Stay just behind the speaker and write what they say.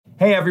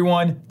Hey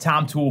everyone,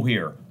 Tom Toole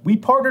here. We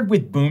partnered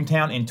with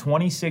Boomtown in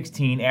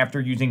 2016 after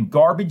using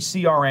garbage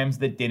CRMs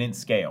that didn't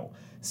scale.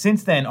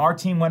 Since then, our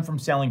team went from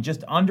selling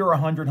just under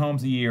 100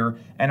 homes a year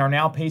and are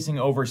now pacing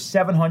over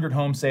 700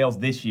 home sales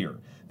this year.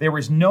 There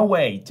is no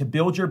way to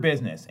build your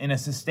business in a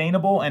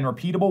sustainable and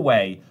repeatable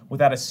way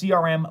without a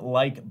CRM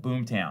like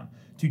Boomtown.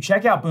 To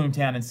check out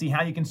Boomtown and see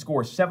how you can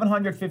score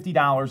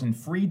 $750 in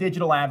free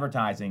digital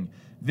advertising,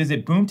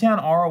 visit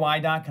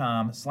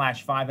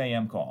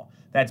boomtownroi.com/5am call.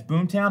 That's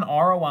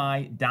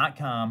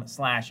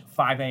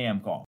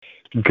boomtownroi.com/5am call.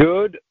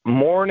 Good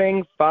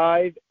morning,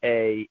 5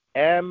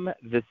 a.m.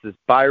 This is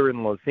Byron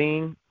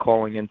Lazine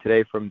calling in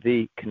today from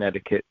the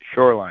Connecticut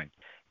shoreline.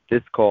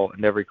 This call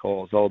and every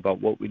call is all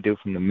about what we do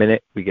from the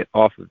minute we get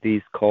off of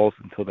these calls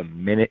until the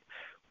minute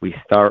we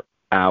start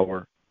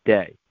our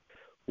day.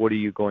 What are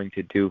you going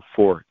to do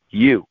for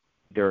you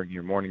during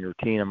your morning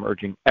routine? I'm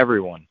urging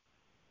everyone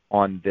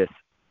on this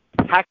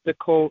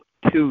tactical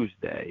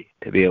Tuesday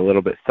to be a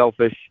little bit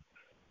selfish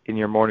in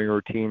your morning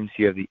routine so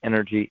you have the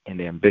energy and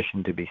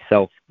ambition to be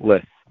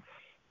selfless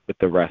with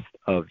the rest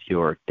of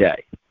your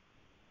day.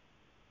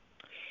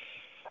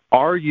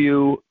 Are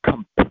you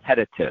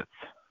competitive?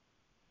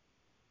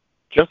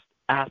 Just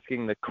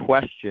asking the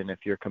question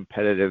if you're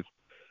competitive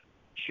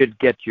should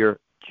get your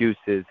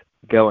juices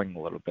going a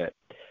little bit.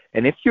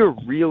 And if you're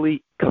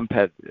really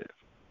competitive,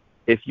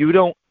 if you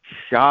don't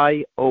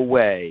shy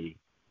away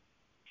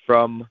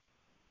from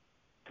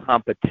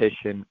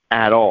competition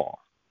at all,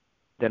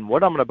 then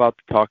what I'm about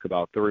to talk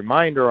about, the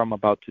reminder I'm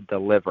about to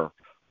deliver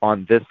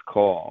on this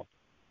call,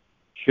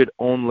 should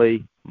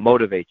only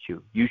motivate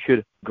you. You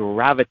should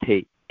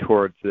gravitate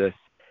towards this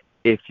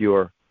if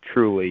you're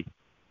truly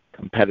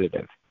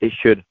competitive. It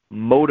should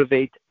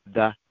motivate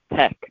the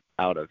heck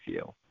out of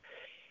you.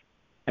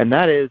 And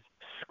that is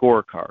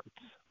scorecards.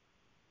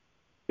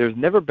 There's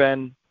never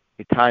been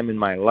a time in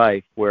my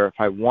life where if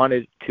I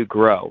wanted to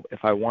grow,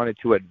 if I wanted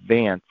to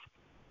advance,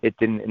 it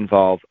didn't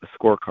involve a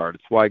scorecard.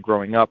 It's why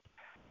growing up,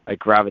 I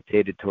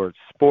gravitated towards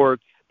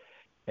sports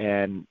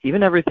and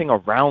even everything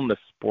around the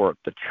sport,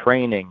 the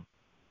training,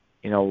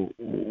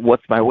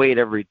 what's my weight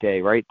every day,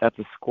 right? That's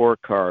a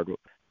scorecard.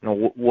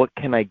 What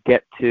can I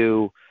get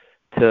to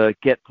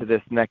get to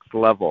this next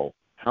level?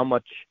 How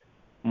much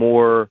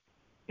more,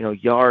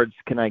 yards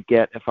can I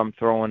get if I'm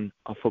throwing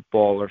a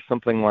football or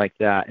something like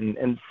that?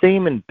 And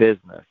same in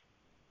business.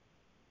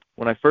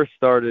 When I first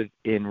started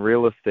in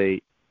real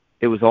estate,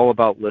 it was all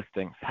about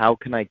listings. How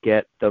can I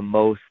get the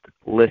most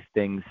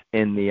listings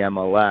in the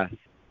MLS?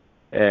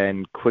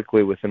 And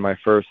quickly, within my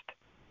first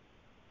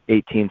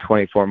 18,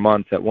 24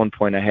 months, at one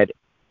point I had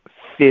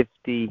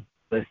 50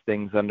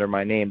 listings under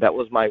my name. That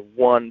was my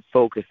one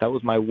focus. That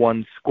was my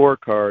one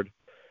scorecard,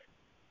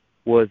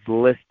 was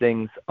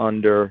listings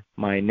under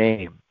my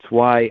name. It's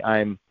why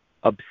I'm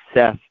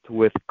obsessed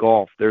with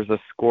golf. There's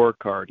a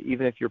scorecard.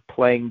 Even if you're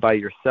playing by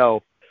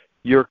yourself,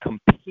 you're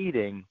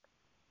competing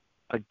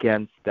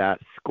against that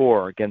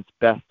score, against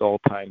best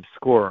all-time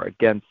score,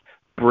 against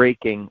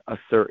breaking a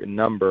certain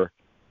number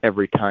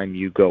every time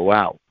you go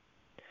out.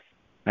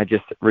 I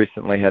just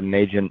recently had an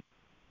agent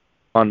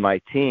on my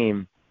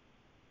team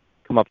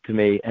come up to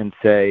me and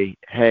say,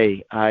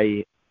 hey,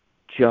 I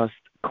just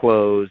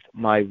closed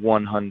my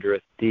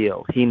 100th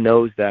deal. He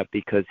knows that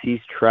because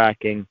he's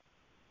tracking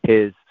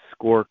his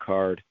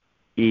scorecard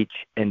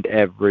each and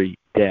every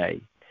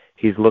day.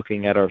 He's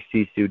looking at our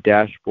CSU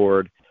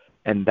dashboard,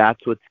 and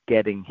that's what's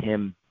getting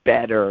him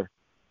better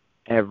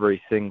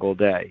every single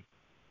day.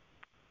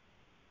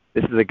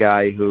 This is a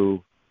guy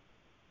who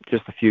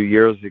just a few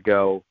years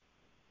ago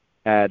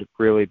had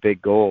really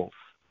big goals.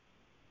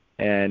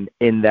 And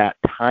in that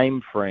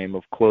time frame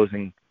of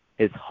closing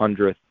his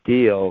 100th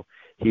deal,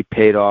 he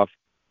paid off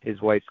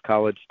his wife's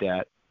college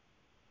debt.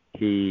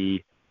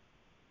 He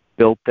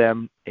built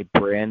them a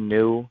brand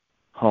new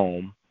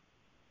home,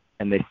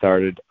 and they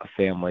started a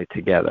family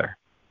together.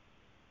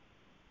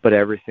 But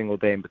every single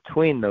day in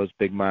between those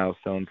big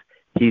milestones,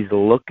 he's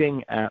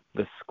looking at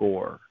the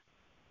score.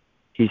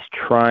 He's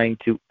trying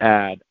to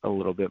add a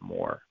little bit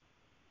more.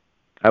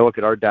 I look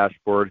at our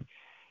dashboard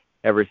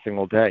every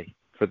single day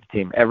for the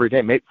team, every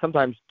day, maybe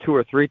sometimes 2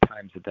 or 3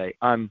 times a day.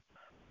 I'm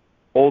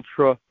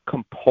ultra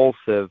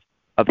compulsive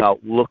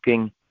about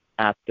looking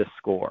at the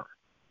score.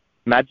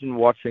 Imagine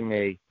watching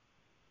a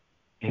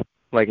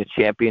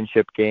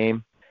championship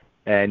game,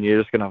 and you're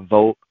just going to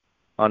vote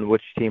on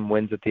which team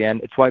wins at the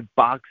end. It's why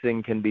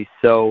boxing can be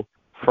so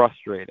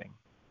frustrating,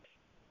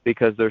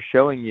 because they're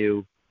showing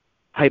you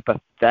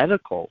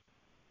hypothetical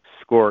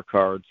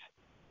scorecards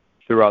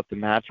throughout the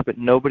match, but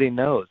nobody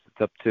knows.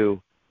 It's up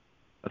to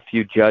a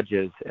few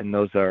judges, and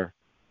those are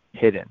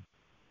hidden.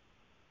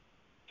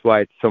 That's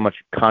why it's so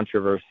much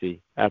controversy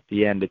at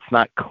the end. It's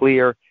not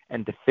clear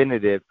and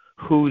definitive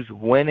who's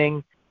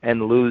winning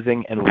and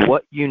losing and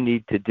what you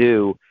need to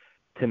do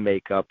to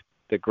make up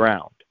the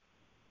ground.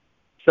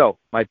 So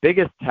my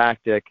biggest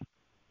tactic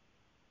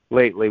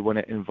lately when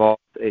it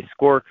involves a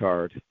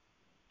scorecard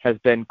has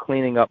been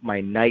cleaning up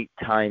my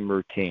nighttime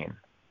routine.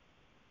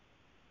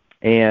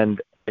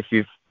 And if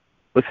you've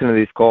listened to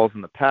these calls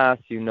in the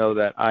past, you know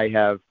that I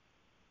have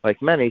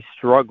like many,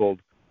 struggled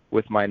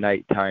with my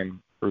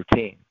nighttime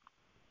routine.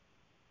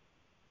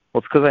 Well,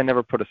 it's because I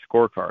never put a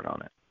scorecard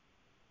on it.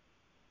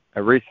 I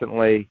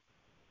recently,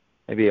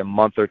 maybe a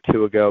month or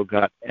two ago,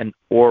 got an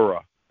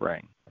Oura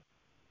ring.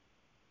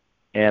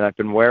 And I've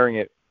been wearing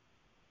it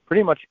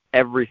pretty much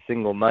every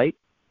single night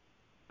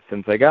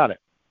since I got it.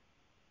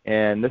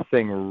 And this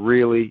thing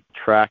really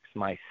tracks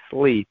my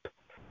sleep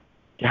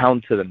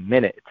down to the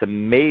minute. It's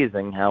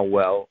amazing how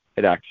well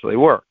it actually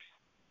works.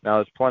 Now,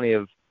 there's plenty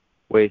of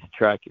ways to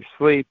track your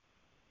sleep.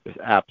 There's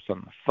apps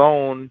on the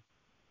phone.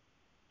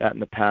 That in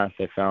the past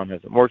I found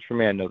hasn't worked for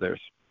me. I know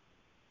there's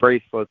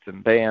bracelets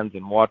and bands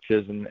and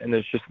watches, and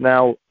there's just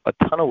now a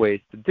ton of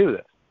ways to do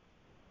this.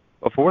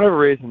 But for whatever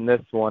reason,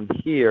 this one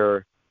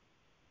here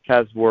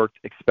has worked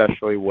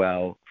especially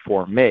well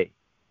for me.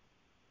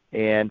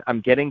 And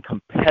I'm getting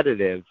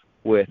competitive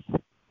with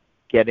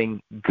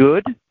getting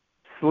good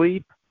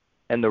sleep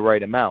and the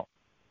right amount.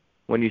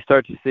 When you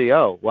start to see,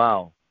 oh,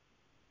 wow,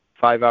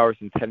 5 hours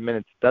and 10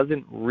 minutes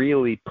doesn't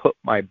really put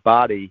my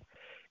body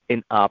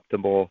in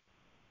optimal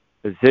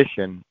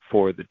position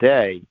for the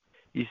day.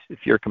 If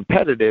you're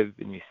competitive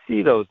and you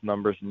see those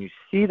numbers and you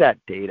see that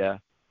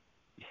data,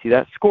 you see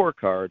that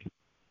scorecard,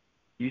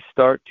 you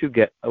start to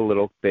get a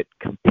little bit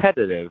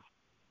competitive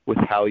with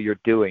how you're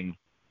doing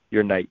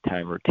your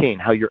nighttime routine,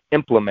 how you're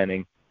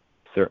implementing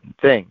certain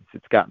things.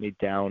 It's got me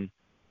down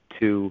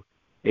to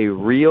a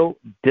real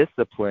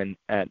discipline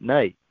at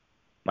night.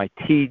 My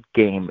tea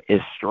game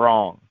is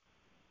strong.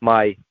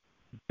 My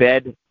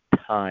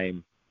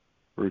bedtime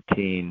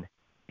routine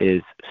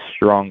is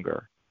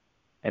stronger.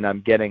 And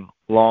I'm getting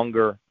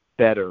longer,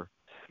 better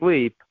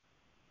sleep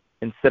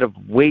instead of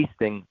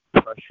wasting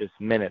precious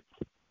minutes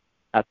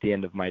at the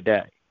end of my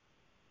day.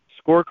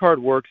 Scorecard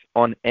works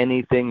on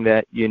anything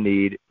that you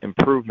need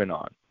improvement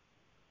on.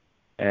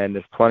 And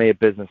there's plenty of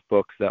business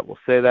books that will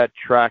say that.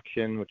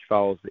 Traction, which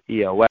follows the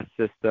EOS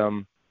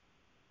system,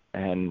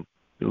 and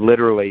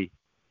literally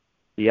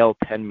the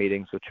L10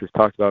 meetings, which we've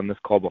talked about in this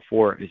call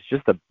before, is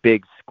just a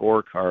big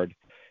scorecard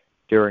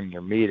during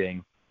your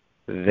meeting.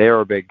 They're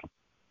a big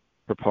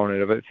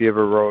proponent of it. If you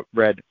ever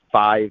read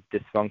 5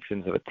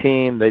 Dysfunctions of a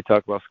Team, they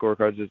talk about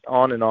scorecards. It's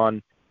on and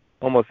on.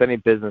 Almost any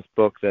business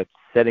book that's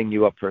setting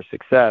you up for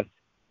success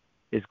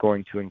is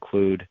going to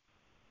include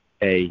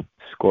a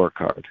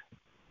scorecard.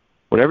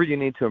 Whatever you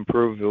need to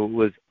improve, if it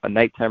was a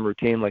nighttime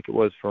routine like it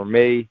was for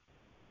me,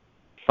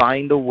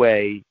 find a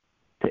way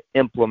to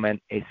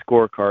implement a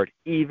scorecard,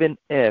 even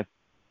if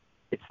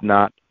it's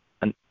not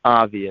an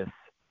obvious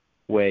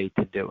way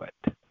to do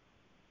it.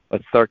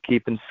 Let's start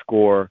keeping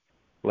score.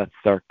 Let's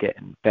start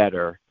getting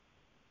better.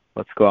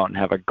 Let's go out and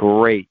have a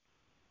great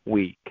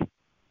week.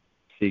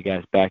 See you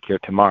guys back here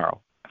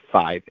tomorrow at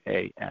 5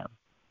 a.m.